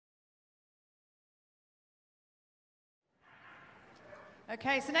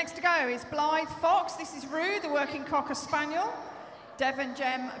Okay, so next to go is Blythe Fox. This is Rue, the working Cocker Spaniel. Devon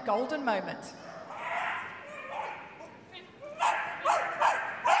Gem, Golden Moment.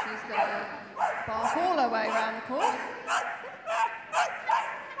 She's going to bark all her way around the course.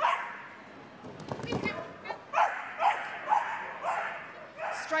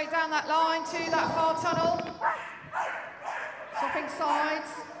 Straight down that line to that far tunnel. Swapping sides.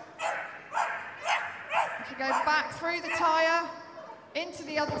 She goes back through the tyre, into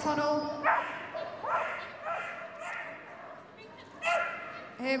the other tunnel.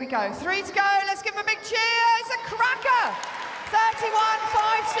 Here we go, 3 to go, let's give them a big cheer, it's a cracker!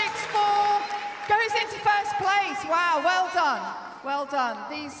 31.564, goes into first place, wow, well done, well done.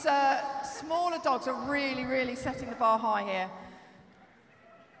 These smaller dogs are really, really setting the bar high here.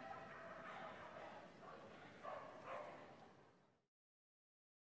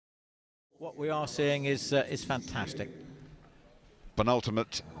 What we are seeing is fantastic.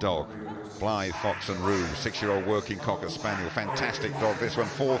 Penultimate dog, Blythe Fox and Rue, 6-year-old working Cocker Spaniel, fantastic dog. This one,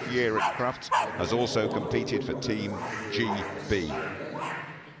 4th year at Crufts, has also competed for Team GB.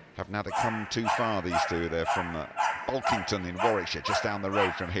 Haven't had to come too far, these two. They're from Bulkington in Warwickshire, just down the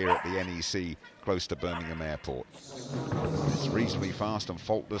road from here at the NEC, close to Birmingham Airport. It's reasonably fast and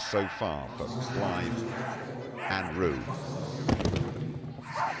faultless so far for Blythe and Rue.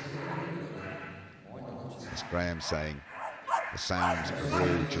 As Graham's saying, the sounds of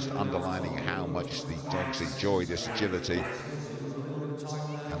Rue just underlining how much the dogs enjoy this agility.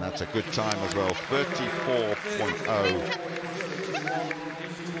 And that's a good time as well,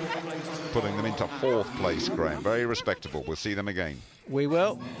 34.0. Putting them into 4th place, Graham. Very respectable. We'll see them again. We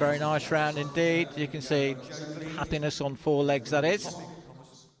will. Very nice round indeed. You can see happiness on 4 legs, that is.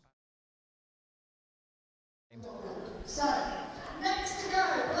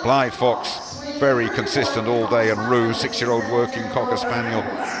 Blythe Fox, very consistent all day, and Rue, 6-year-old working Cocker Spaniel,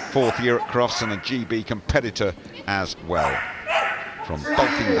 4th year at Crufts and a GB competitor as well, from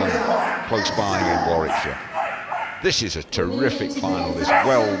Bulkington, close by in Warwickshire. This is a terrific final, this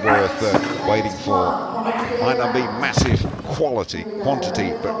well worth waiting for. Might not be massive quantity,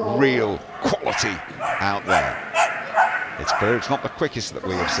 but real quality out there. It's clear it's not the quickest that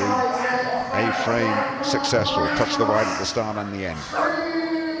we have seen. A-frame successful, touch the wide at the start and the end.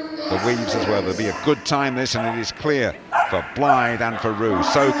 The weaves as well. There'll be a good time this, and it is clear for Blythe and for Rue.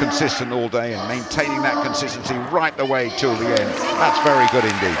 So consistent all day and maintaining that consistency right the way till the end. That's very good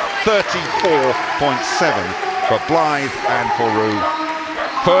indeed. 34.7 for Blythe and for Rue.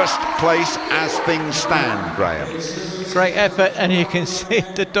 First place as things stand, Graham. Great effort, and you can see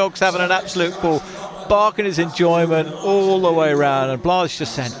the dog's having an absolute ball, barking his enjoyment all the way around, and Blythe's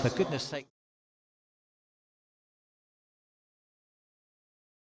just saying, for goodness sake.